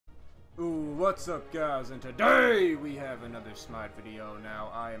Ooh, what's up guys, and today we have another Smite video. Now,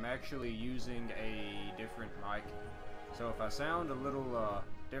 I am actually using a different mic, so if I sound a little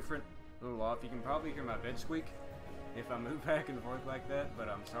different, a little off, you can probably hear my bed squeak if I move back and forth like that, but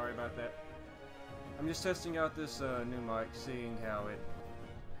I'm sorry about that. I'm just testing out this new mic, seeing how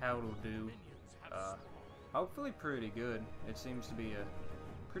it'll do. Hopefully pretty good. It seems to be a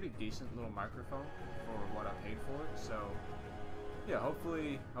pretty decent little microphone for what I paid for it, so yeah,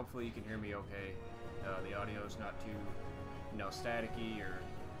 hopefully you can hear me okay. The audio's not too, staticky or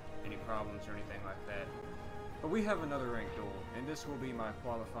any problems or anything like that. But we have another ranked duel, and this will be my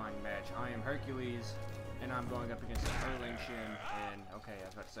qualifying match. I am Hercules, and I'm going up against Erling Shin, and okay, I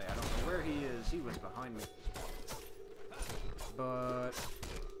was about to say, I don't know where he is. He was behind me. But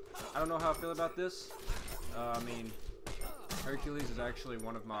I don't know how I feel about this. I mean, Hercules is actually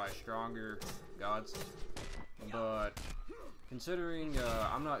one of my stronger gods, but considering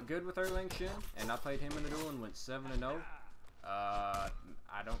I'm not good with Erling Shin, and I played him in a duel and went 7-0, I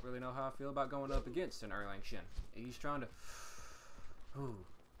don't really know how I feel about going up against an Erling Shin. He's trying to... Ooh.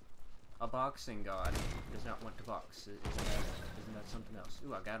 A boxing god does not want to box. Isn't that something else?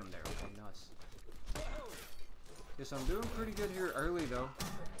 Ooh, I got him there. Okay, nice. Yes, I'm doing pretty good here early, though.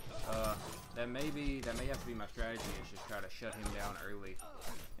 That may have to be my strategy, is just try to shut him down early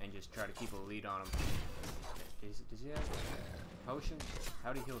and just try to keep a lead on him. Does he have potions?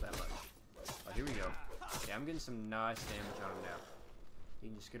 How'd he heal that much? Oh, here we go. Yeah, I'm getting some nice damage on him now. He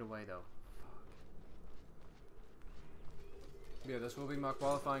can just get away, though. Yeah, this will be my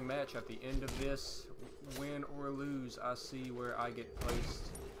qualifying match. At the end of this, win or lose, I see where I get placed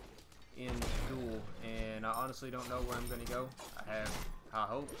in duel, and I honestly don't know where I'm going to go. I have high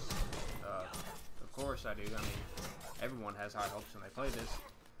hopes. Of course I do. I mean, everyone has high hopes when they play this.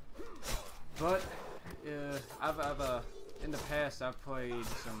 But I've in the past I've played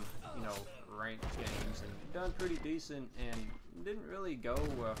some ranked games and done pretty decent, and didn't really go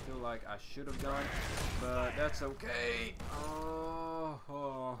where I feel like I should have gone. But that's okay. Oh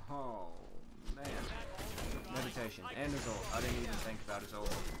man. Meditation and his ult. I didn't even think about his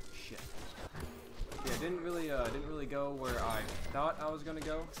ult. Shit. Yeah, didn't really go where I thought I was gonna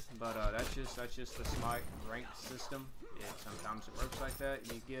go, but that's just the Smite ranked system. Sometimes it works like that.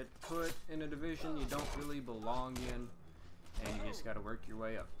 You get put in a division you don't really belong in, and you just gotta work your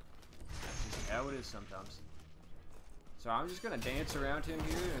way up. That's just how it is sometimes. So I'm just gonna dance around him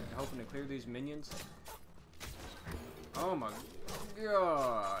here and hoping to clear these minions. Oh my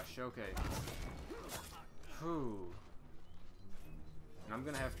gosh, okay. Whew. And I'm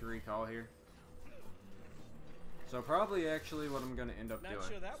gonna have to recall here. So probably actually what I'm gonna end up doing. Not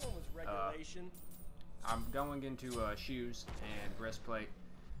sure that one was regulation. I'm going into shoes and breastplate,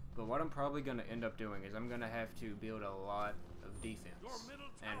 but what I'm probably gonna end up doing is I'm gonna have to build a lot of defense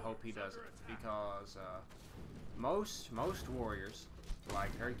and hope he doesn't, because most warriors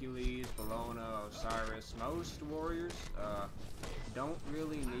like Hercules, Bellona, Osiris, most warriors don't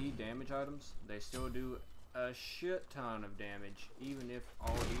really need damage items. They still do a shit ton of damage, even if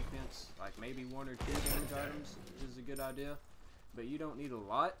all defense, like maybe 1 or 2 damage items is a good idea, but you don't need a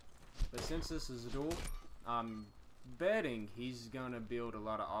lot. But since this is a duel, I'm betting he's gonna build a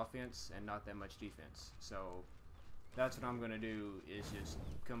lot of offense and not that much defense. So that's what I'm gonna do, is just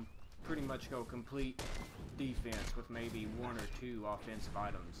pretty much go complete defense with maybe 1 or 2 offensive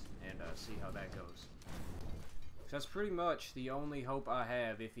items, and see how that goes. So that's pretty much the only hope I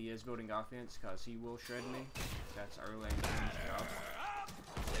have if he is building offense, because he will shred me. That's Erling Shin's job.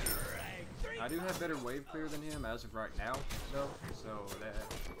 I do have better wave clear than him as of right now, though, so that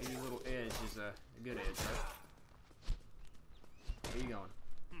any little edge is a good edge, right? Where you going?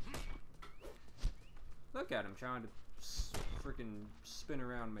 Look at him trying to freaking spin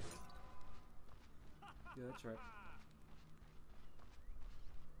around me. Yeah, that's right.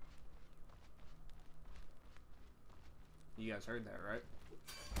 You guys heard that, right?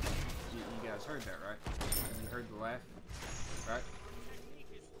 You guys heard that, right? You heard the laugh, right?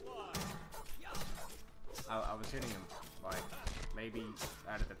 I was hitting him, like, maybe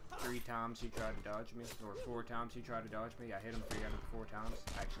out of the 3 times he tried to dodge me, or 4 times he tried to dodge me, I hit him 3 out of the 4 times.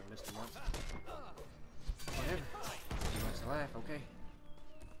 I actually missed him once. Whatever. He wants to laugh, okay.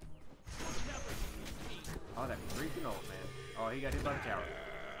 Oh, that freaking ult, man. Oh, he got hit by the tower.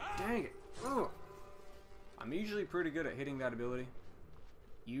 Dang it. Ugh. I'm usually pretty good at hitting that ability.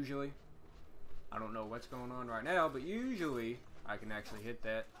 Usually. I don't know what's going on right now, but usually I can actually hit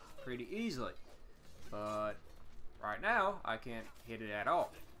that pretty easily. But right now, I can't hit it at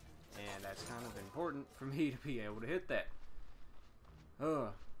all. And that's kind of important for me to be able to hit that.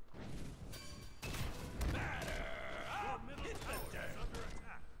 Ugh.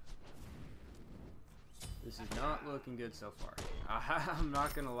 This is not looking good so far. I'm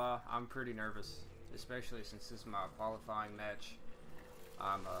not gonna lie, I'm pretty nervous, especially since this is my qualifying match.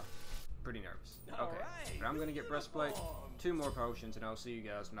 I'm pretty nervous. Okay, but I'm gonna get breastplate, 2 more potions, and I'll see you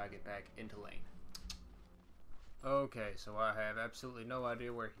guys when I get back into lane. Okay, so I have absolutely no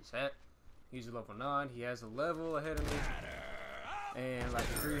idea where he's at. He's a level 9. He has a level ahead of me, and like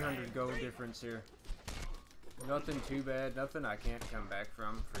a 300 gold difference here. Nothing too bad, nothing I can't come back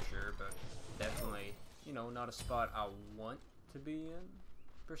from for sure, but definitely, you know, not a spot I want to be in,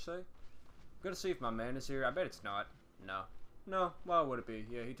 per se. I'm gonna see if my mana's here. I bet it's not. No, why would it be?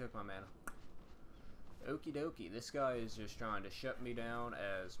 Yeah, he took my mana. Okie dokie, this guy is just trying to shut me down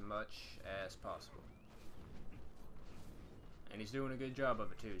as much as possible. And he's doing a good job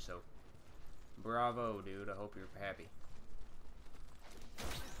of it too, so bravo, dude. I hope you're happy.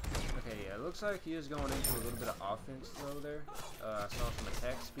 Okay, yeah, it looks like he is going into a little bit of offense though there. I saw some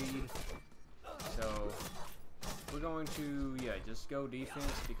attack speed. So we're going to, yeah, just go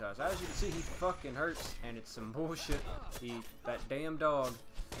defense because as you can see, he fucking hurts and it's some bullshit. That damn dog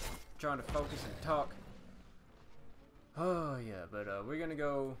trying to focus and talk. Oh yeah, but we're gonna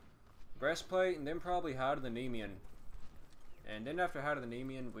go breastplate and then probably Hide of the Nemean. And then after Hide of the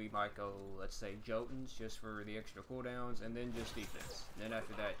Nemean, we might go, let's say, Jotuns, just for the extra cooldowns, and then just defense. Then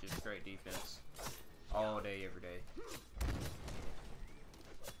after that, just straight defense. All day, every day.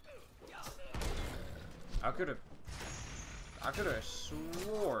 I could've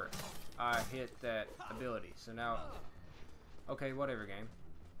swore I hit that ability. So now, okay, whatever, game.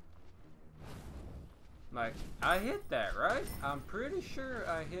 Like, I hit that, right? I'm pretty sure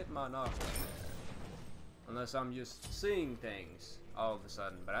I hit my knockout. Unless I'm just seeing things all of a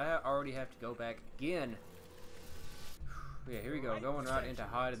sudden. But I already have to go back again. Yeah, here we go. Going right into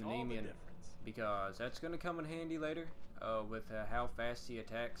Hide of the Nemean. Because that's going to come in handy later. With how fast he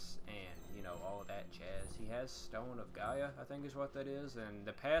attacks. And, you know, all that jazz. He has Stone of Gaia, I think is what that is. And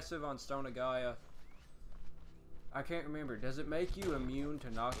the passive on Stone of Gaia, I can't remember. Does it make you immune to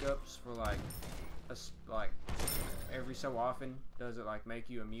knockups for like every so often? Does it like make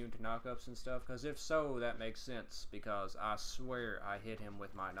you immune to knockups and stuff? Because if so, that makes sense, because I swear I hit him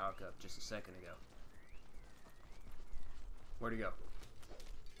with my knockup just a second ago. Where'd he go?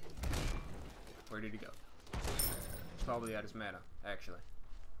 Where did he go? He's probably at his mana, actually.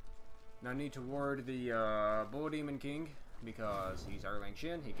 Now I need to ward the Bull Demon King, because he's Erlang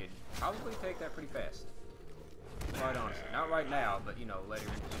Shin. He could probably take that pretty fast. Quite honestly. Not right now, but you know, later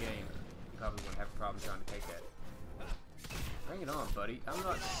into the game. Probably wouldn't have a problem trying to take that. Bring it on, buddy. I'm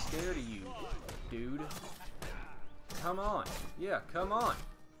not scared of you, dude. Come on. Yeah, come on.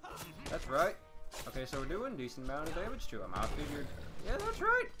 That's right. Okay, so we're doing a decent amount of damage to him. I figured, yeah, that's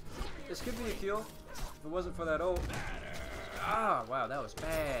right. This could be a kill if it wasn't for that ult. Ah, wow, that was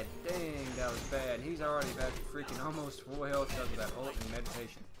bad. Dang, that was bad. He's already back to freaking almost full health because of that ult and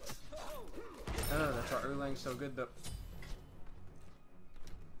meditation. That's why Erlang's so good, though.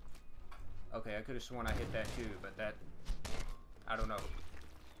 Okay, I could have sworn I hit that too, but that, I don't know.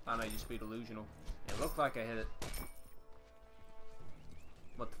 I may just be delusional. It looked like I hit it.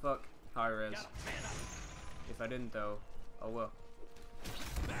 What the fuck? High res. If I didn't though, oh well.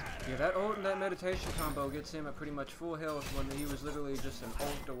 Yeah, that ult and that meditation combo gets him at pretty much full health when he was literally just an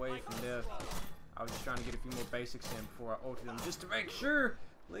ult away from death. I was just trying to get a few more basics in before I ulted him just to make sure.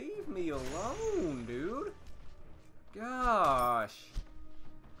 Leave me alone, dude. Gosh.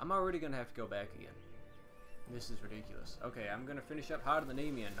 I'm already gonna have to go back again. This is ridiculous. Okay, I'm gonna finish up Hide of the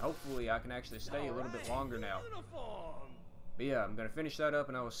Nemean. Hopefully I can actually stay a little bit longer now. But yeah, I'm gonna finish that up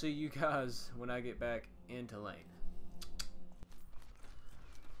and I will see you guys when I get back into lane.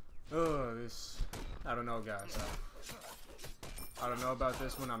 Oh, this, I don't know, guys. I don't know about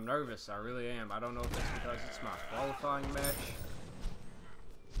this one. I'm nervous. I really am. I don't know if it's because it's my qualifying match,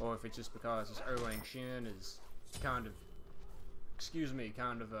 or if it's just because this Erlang Shin is kind of, excuse me,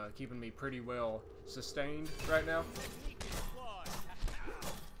 kind of keeping me pretty well sustained right now.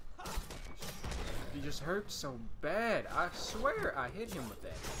 He just hurts so bad. I swear I hit him with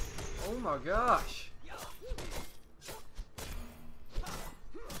that. Oh my gosh.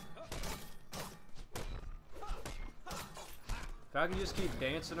 If I can just keep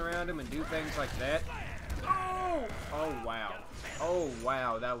dancing around him and do things like that. Oh! Oh wow. Oh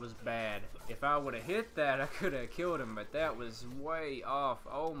wow, that was bad. If I would have hit that, I could have killed him, but that was way off.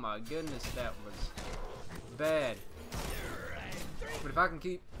 Oh my goodness, that was bad. But if I can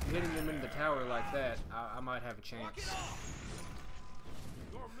keep hitting him into the tower like that, I might have a chance.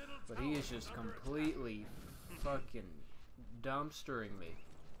 But he is just completely fucking dumpstering me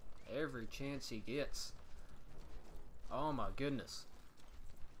every chance he gets. Oh my goodness.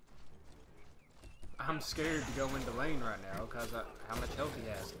 I'm scared to go into lane right now because how much health he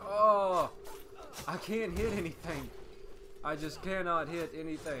has. Oh, I can't hit anything. I just cannot hit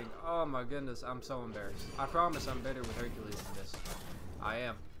anything. Oh my goodness, I'm so embarrassed. I promise I'm better with Hercules than this. I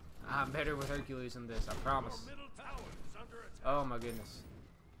am. I'm better with Hercules than this, I promise. Oh my goodness.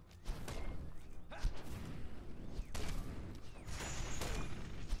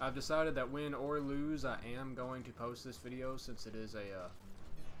 I've decided that win or lose, I am going to post this video since it is a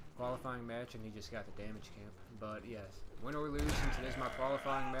qualifying match and he just got the damage camp. But yes, win or lose, since it is my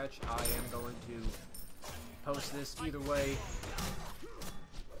qualifying match, I am going to post this either way.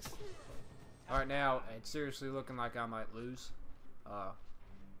 Alright, now, it's seriously looking like I might lose.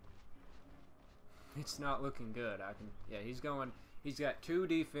 It's not looking good. Yeah, he's got 2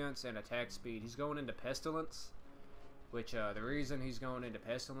 defense and attack speed. He's going into Pestilence. Which, the reason he's going into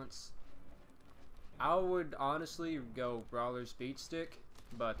Pestilence, I would honestly go Brawler's Beat Stick,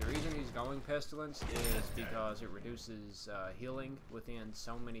 but the reason he's going Pestilence is because it reduces healing within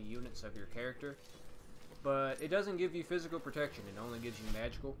so many units of your character. But it doesn't give you physical protection, it only gives you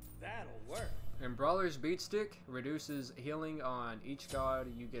magical. That'll work. And Brawler's Beat Stick reduces healing on each god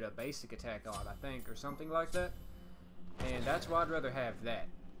you get a basic attack on, I think, or something like that. And that's why I'd rather have that.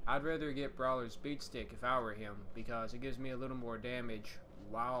 I'd rather get Brawler's Beat Stick if I were him, because it gives me a little more damage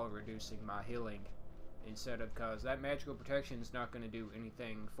while reducing my healing, instead of, because that magical protection is not going to do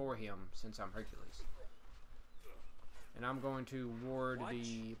anything for him since I'm Hercules. And I'm going to ward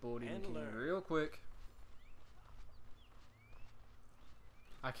the Bull Demon King real quick.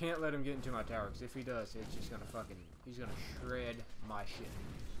 I can't let him get into my tower, because if he does, it's just going to he's going to shred my shit.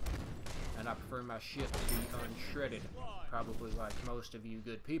 And I prefer my shit to be unshredded, probably like most of you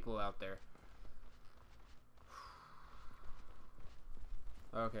good people out there.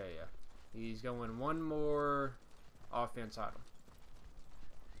 Okay, yeah. He's going one more offense item.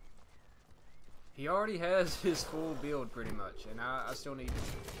 He already has his full build pretty much, and I still need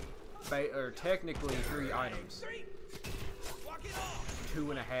technically 3 items.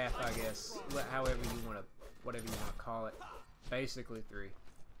 2.5, I guess. However you want to, whatever you want to call it. Basically 3.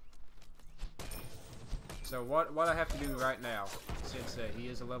 So what I have to do right now, since he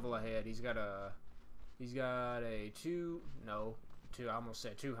is a level ahead, he's got a 2, I almost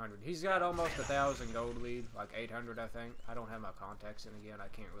said 200. He's got almost 1,000 gold lead, like 800 I think. I don't have my contacts in again, I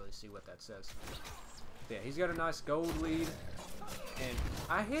can't really see what that says. Yeah, he's got a nice gold lead, and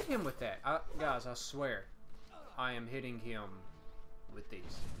I hit him with that. Guys, I swear, I am hitting him with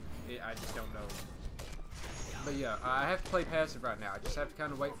these. I just don't know. But yeah, I have to play passive right now. I just have to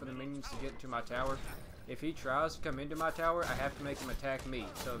kind of wait for the minions to get to my tower. If he tries to come into my tower, I have to make him attack me,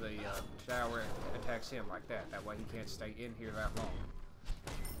 so the tower attacks him like that. That way he can't stay in here that long.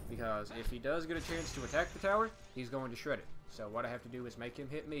 Because if he does get a chance to attack the tower, he's going to shred it. So what I have to do is make him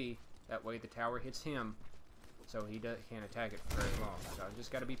hit me, that way the tower hits him, so he can't attack it for very long. So I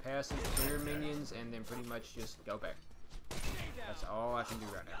just got to be passive, clear minions, and then pretty much just go back. That's all I can do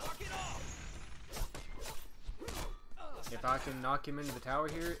right now. If I can knock him into the tower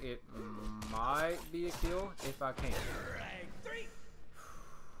here, it might be a kill if I can.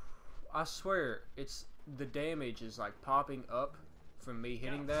 I swear, the damage is like popping up from me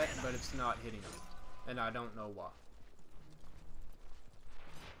hitting that, but it's not hitting me. And I don't know why.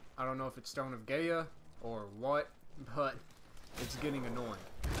 I don't know if it's Stone of Gaia or what, but it's getting annoying.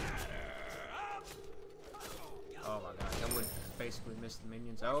 Oh my gosh, I would basically miss the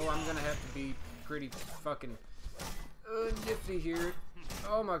minions. Oh, I'm gonna have to be pretty fucking nifty here.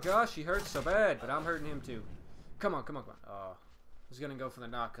 Oh my gosh, he hurts so bad, but I'm hurting him too. Come on, come on, come on. Oh, I was gonna go for the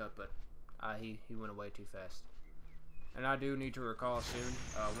knock-up, but he went away too fast. And I do need to recall soon.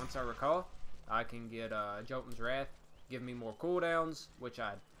 Once I recall, I can get Jotun's Wrath, give me more cooldowns, which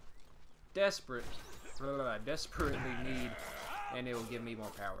I desperately need, and it will give me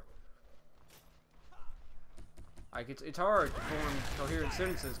more power. Like, it's hard to form coherent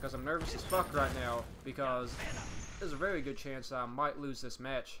sentences because I'm nervous as fuck right now, because there's a very good chance I might lose this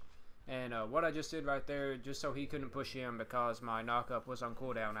match. And what I just did right there, just so he couldn't push him because my knock-up was on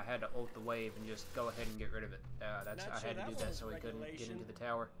cooldown, I had to ult the wave and just go ahead and get rid of it. I had to do that so he couldn't get into the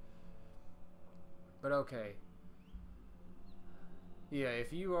tower. But okay. Yeah,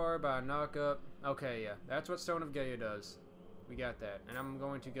 if you are by knock-up, okay, yeah, that's what Stone of Gaia does. We got that. And I'm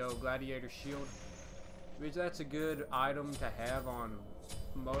going to go Gladiator Shield, which that's a good item to have on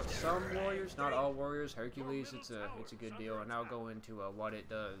some warriors, not all warriors. Hercules, it's a good deal, and I'll go into what it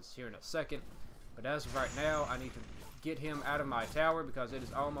does here in a second. But as of right now, I need to get him out of my tower because it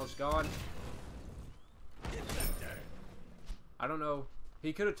is almost gone. I don't know.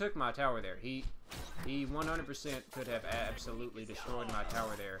 He could have took my tower there. He 100% could have absolutely destroyed my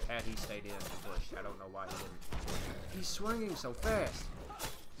tower there had he stayed in the bush. I don't know why he didn't. He's swinging so fast.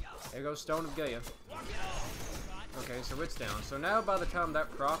 There goes Stone of Gaia. Okay, so it's down. So now by the time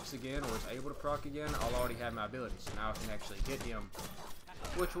that procs again, or is able to proc again, I'll already have my ability. So now I can actually hit him,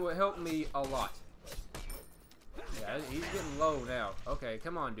 which will help me a lot. Yeah, he's getting low now. Okay,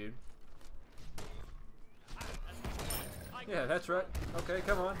 come on, dude. Yeah, that's right. Okay,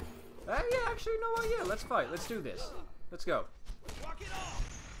 come on. Yeah, actually, you know what? Yeah, let's fight. Let's do this. Let's go.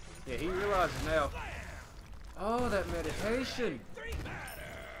 Yeah, he realizes now. Oh, that meditation.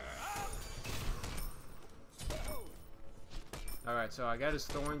 Alright, so I got his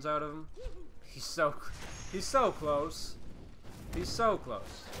thorns out of him. He's so close. He's so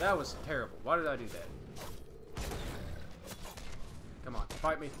close. That was terrible. Why did I do that? Come on,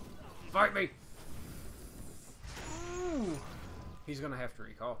 fight me. Fight me! Ooh. He's gonna have to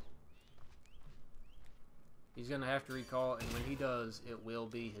recall. He's gonna have to recall, and when he does, it will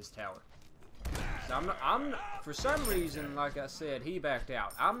be his tower. So for some reason, like I said, he backed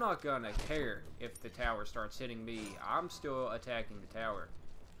out. I'm not gonna care if the tower starts hitting me. I'm still attacking the tower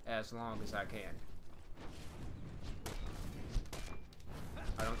as long as I can.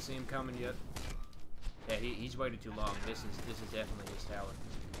 I don't see him coming yet. Yeah, he's waited too long. This is definitely his tower.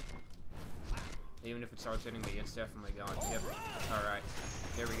 Even if it starts hitting me, it's definitely gone. Yep. Alright.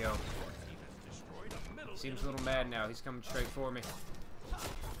 There we go. Seems a little mad now. He's coming straight for me.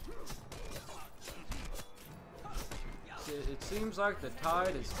 It seems like the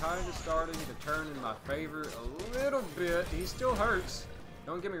tide is kind of starting to turn in my favor a little bit. He still hurts.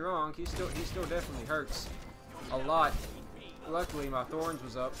 Don't get me wrong. He still definitely hurts a lot. Luckily, my thorns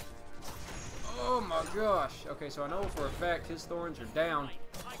was up. Oh my gosh. Okay, so I know for a fact his thorns are down.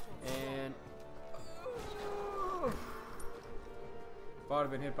 And if I'd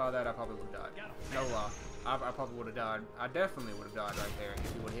have been hit by that, I probably would have died. No lie. I probably would have died. I definitely would have died right there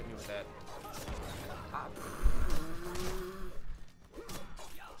if he would have hit me with that.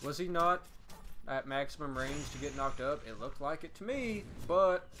 Was he not at maximum range to get knocked up? It looked like it to me,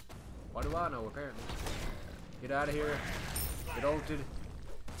 but what do I know, apparently. Get out of here. Get ulted.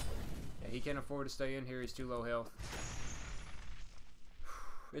 Yeah, he can't afford to stay in here. He's too low health.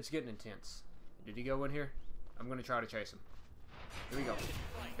 It's getting intense. Did he go in here? I'm going to try to chase him. Here we go.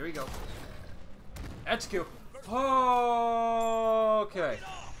 Here we go. That's a kill. Oh, okay.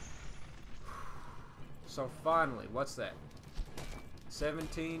 So finally, what's that?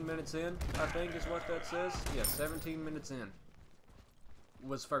 17 minutes in, I think is what that says. Yeah, 17 minutes in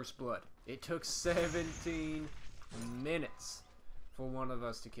was first blood. It took 17 minutes for one of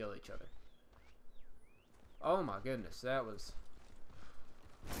us to kill each other. Oh my goodness, that was.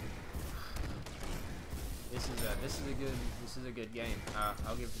 This is a good game.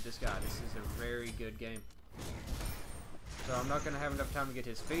 I'll give it to this guy. This is a very good game. So I'm not gonna have enough time to get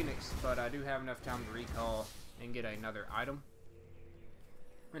his Phoenix, but I do have enough time to recall and get another item.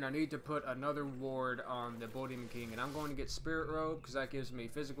 And I need to put another ward on the Bull Demon King, and I'm going to get Spirit Robe because that gives me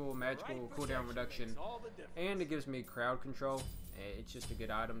physical, magical, cooldown reduction, and it gives me crowd control. It's just a good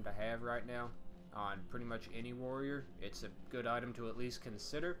item to have right now on pretty much any warrior. It's a good item to at least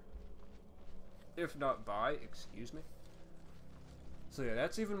consider, if not buy, excuse me. So yeah,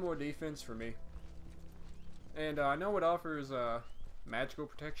 that's even more defense for me. And I know it offers magical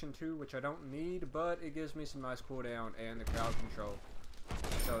protection too, which I don't need, but it gives me some nice cooldown and the crowd control.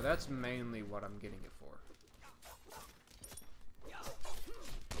 So that's mainly what I'm getting it for.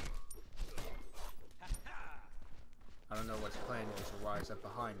 I don't know what's playing is or why he's up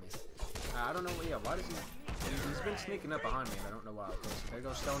behind me. I don't know. Yeah, why does he? He's been sneaking up behind me, and I don't know why. Okay, so there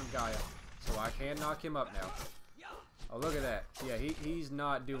goes Stone of Gaia. So I can knock him up now. Oh, look at that. Yeah, he's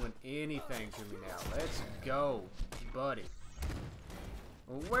not doing anything to me now. Let's go, buddy.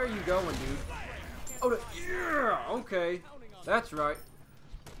 Well, where are you going, dude? Oh, yeah. Okay, that's right.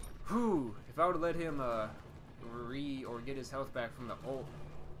 Whew. If I would have let him get his health back from the ult,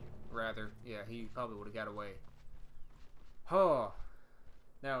 rather, yeah, he probably would have got away. Oh,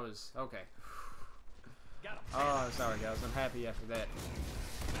 that was okay. Oh, sorry guys, I'm happy after that.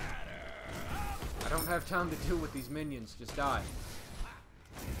 I don't have time to deal with these minions. Just die.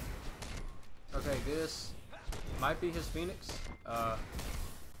 Okay, this might be his Phoenix.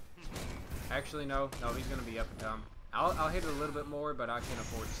 Actually, no, he's gonna be up in time. I'll hit it a little bit more, but I can't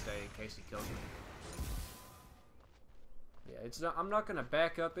afford to stay in case he kills me. Yeah, I'm not gonna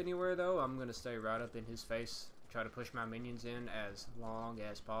back up anywhere though. I'm gonna stay right up in his face. Try to push my minions in as long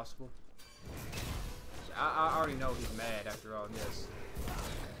as possible. I already know he's mad after all this.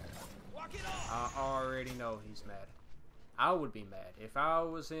 I already know he's mad. I would be mad. If I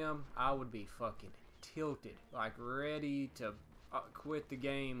was him, I would be fucking tilted, like ready to quit the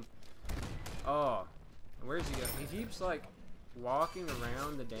game. Oh, where's he going? He keeps like walking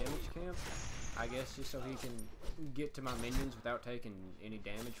around the damage camp, I guess just so he can get to my minions without taking any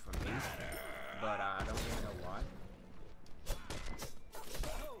damage from me, but I don't really know why.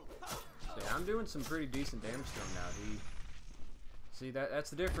 So yeah, I'm doing some pretty decent damage to him now. See, that's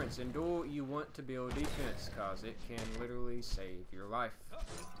the difference. In Duel, you want to build defense, because it can literally save your life.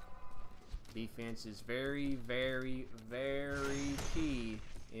 Defense is very, very, very key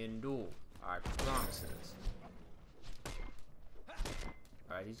in Duel. I promise it is.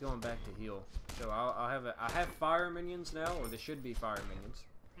 Alright, he's going back to heal. So I have fire minions now, or there should be fire minions.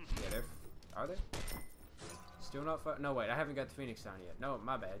 Yeah, are they? Still not fire? No, wait, I haven't got the Phoenix down yet. No,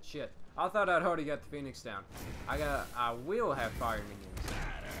 my bad. Shit. I thought I'd already got the Phoenix down. I will have fire minions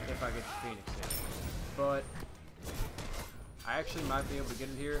if I get the Phoenix down. But I actually might be able to get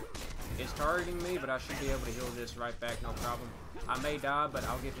it here. It's targeting me, but I should be able to heal this right back, no problem. I may die, but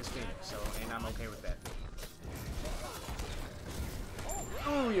I'll get this Phoenix, and I'm okay with that.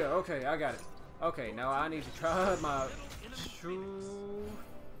 Oh yeah, okay, I got it. Okay, now I need to try my...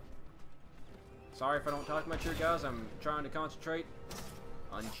 Sorry if I don't talk much here, guys. I'm trying to concentrate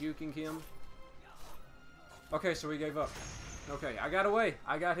on juking him. Okay, so he gave up. Okay, I got away.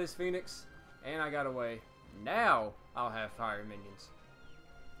 I got his Phoenix, and I got away. Now I'll have fire minions.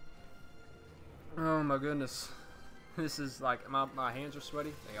 Oh my goodness. This is like, my hands are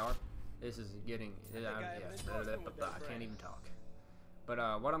sweaty. They are. This is getting... I can't even talk.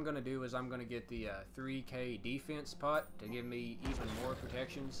 But what I'm going to do is I'm going to get the 3K defense pot to give me even more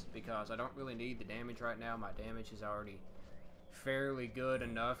protections, because I don't really need the damage right now. My damage is already fairly good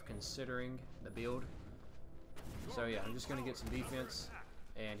enough considering the build. So yeah, I'm just going to get some defense,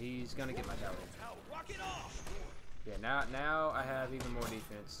 and he's going to get my tower. Yeah, now I have even more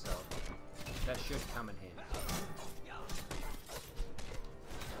defense, so that should come in handy.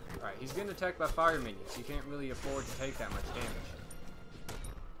 Alright, he's getting attacked by fire minions. He can't really afford to take that much damage.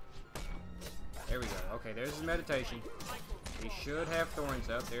 There we go. Okay, there's his meditation. He should have thorns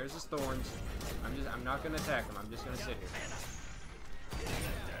up. There's his thorns. I'm not gonna attack him. I'm just gonna sit here.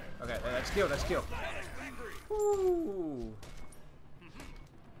 Okay, that's kill. That's kill. Woo.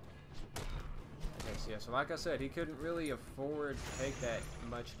 Okay, so yeah. So like I said, he couldn't really afford to take that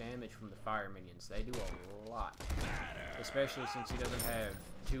much damage from the fire minions. They do a lot, especially since he doesn't have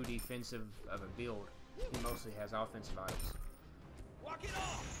too defensive of a build. He mostly has offensive items. Walk it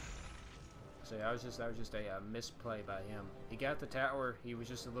off. So yeah, that was just a misplay by him. He got the tower. He was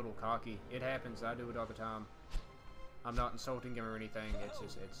just a little cocky. It happens. I do it all the time. I'm not insulting him or anything. It's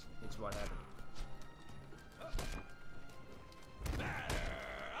just it's what happened.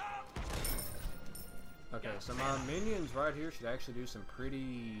 Okay, so my minions right here should actually do some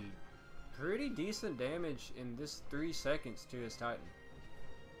pretty decent damage in this 3 seconds to his Titan.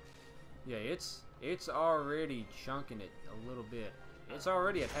 Yeah, it's already chunking it a little bit. It's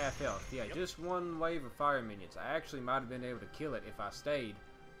already at half health. Yeah, just one wave of fire minions. I actually might have been able to kill it if I stayed,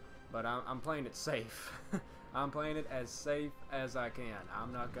 but I'm playing it safe. I'm playing it as safe as I can.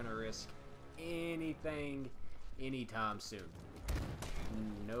 I'm not gonna risk anything anytime soon.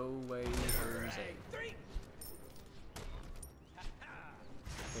 No way, Jose.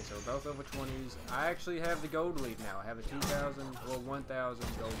 Okay, so we're both over 20s. I actually have the gold lead now. I have a 2,000 or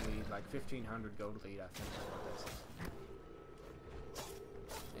 1,000 gold lead, like 1,500 gold lead, I think that's what that says.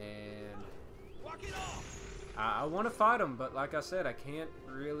 And I want to fight him, but like I said, I can't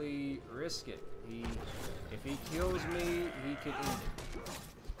really risk it. If he kills me, he could end it.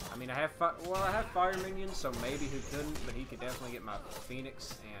 I mean, I have fire minions, so maybe he couldn't, but he could definitely get my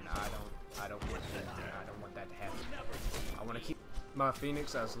Phoenix, and I don't want that to happen. I want to keep my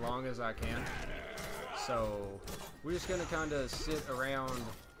Phoenix as long as I can. So we're just gonna kind of sit around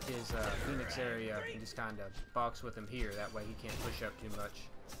his Phoenix area and just kind of box with him here. That way he can't push up too much.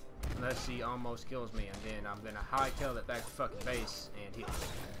 Unless he almost kills me, and then I'm gonna hightail it back to fucking base and hit him.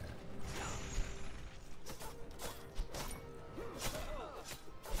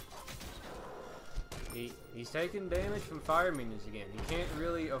 He's taking damage from fire minions again. He can't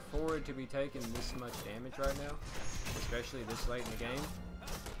really afford to be taking this much damage right now, especially this late in the game.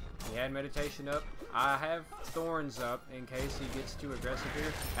 He had meditation up. I have thorns up in case he gets too aggressive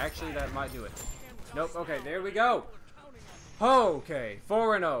here. Actually, that might do it. Nope. Okay, there we go. Okay,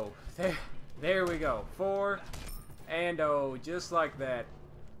 4-0. There we go. 4-0, just like that.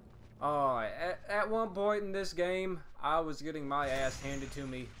 Oh, at one point in this game, I was getting my ass handed to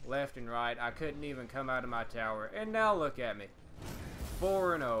me left and right. I couldn't even come out of my tower. And now look at me.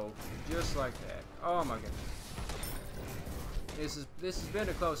 4-0, just like that. Oh my goodness. This has been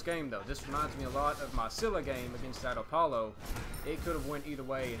a close game though. This reminds me a lot of my Scylla game against that Apollo. It could have went either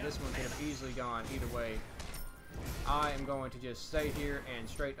way, and this one could have easily gone either way. I am going to just stay here and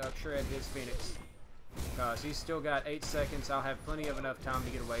straight up shred his Phoenix. Because he's still got 8 seconds. I'll have plenty of enough time to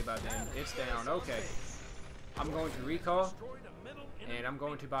get away by then. It's down. Okay. I'm going to recall. And I'm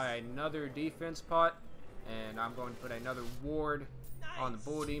going to buy another defense pot. And I'm going to put another ward on the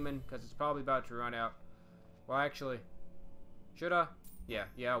Bull Demon. Because it's probably about to run out. Well, actually. Should I? Yeah,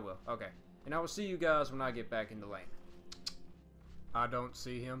 I will. Okay. And I will see you guys when I get back in the lane. I don't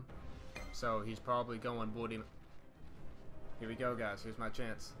see him. So he's probably going Bull Demon. Here we go, guys. Here's my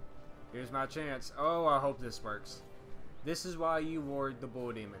chance. Here's my chance. Oh, I hope this works. This is why you ward the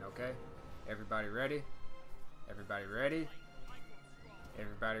Bull Demon, okay? Everybody ready? Everybody ready?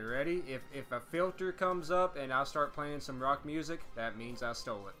 Everybody ready? If a filter comes up and I start playing some rock music, that means I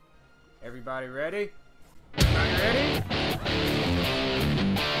stole it. Everybody ready? Everybody ready?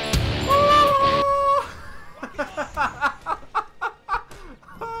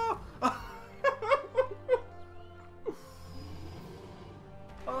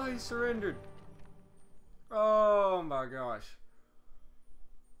 Oh, he surrendered. Oh my gosh.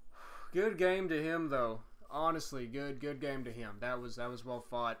 Good game to him though. Honestly, good game to him. That was well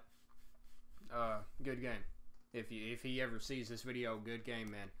fought. Good game. If he ever sees this video, good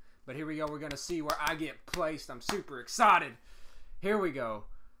game, man. But here we go. We're gonna see where I get placed. I'm super excited. Here we go.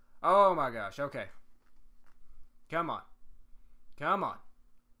 Oh my gosh. Okay. Come on. Come on.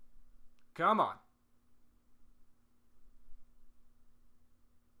 Come on.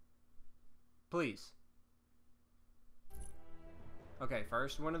 Please. Okay,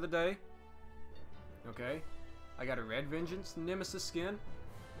 first one of the day. Okay. I got a Red Vengeance Nemesis skin.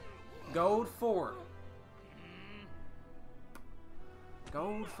 Gold 4.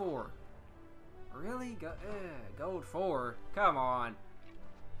 Gold 4. Really? Gold 4? Come on.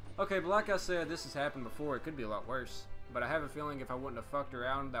 Okay, but like I said, this has happened before. It could be a lot worse. But I have a feeling if I wouldn't have fucked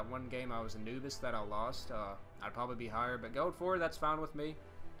around that one game I was Anubis that I lost, I'd probably be higher. But Gold 4, that's fine with me.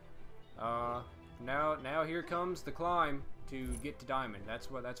 Now here comes the climb to get to Diamond. That's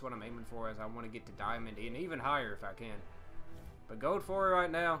what I'm aiming for, as I want to get to Diamond and even higher if I can. But Gold 4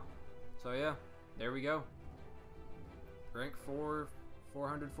 right now. So yeah, there we go. Rank 4,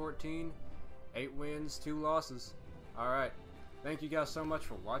 414, 8 wins, 2 losses. Alright. Thank you guys so much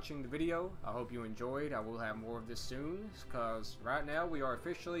for watching the video. I hope you enjoyed. I will have more of this soon, because right now we are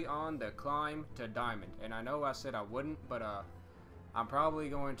officially on the climb to Diamond. And I know I said I wouldn't, but I'm probably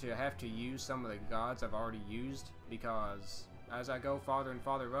going to have to use some of the gods I've already used, because as I go farther and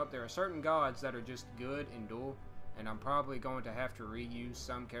farther up, there are certain gods that are just good in Duel, and I'm probably going to have to reuse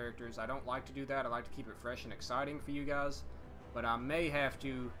some characters. I don't like to do that. I like to keep it fresh and exciting for you guys, but I may have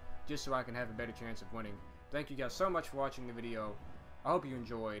to, just so I can have a better chance of winning. Thank you guys so much for watching the video. I hope you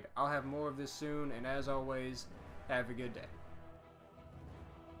enjoyed. I'll have more of this soon, and as always, have a good day.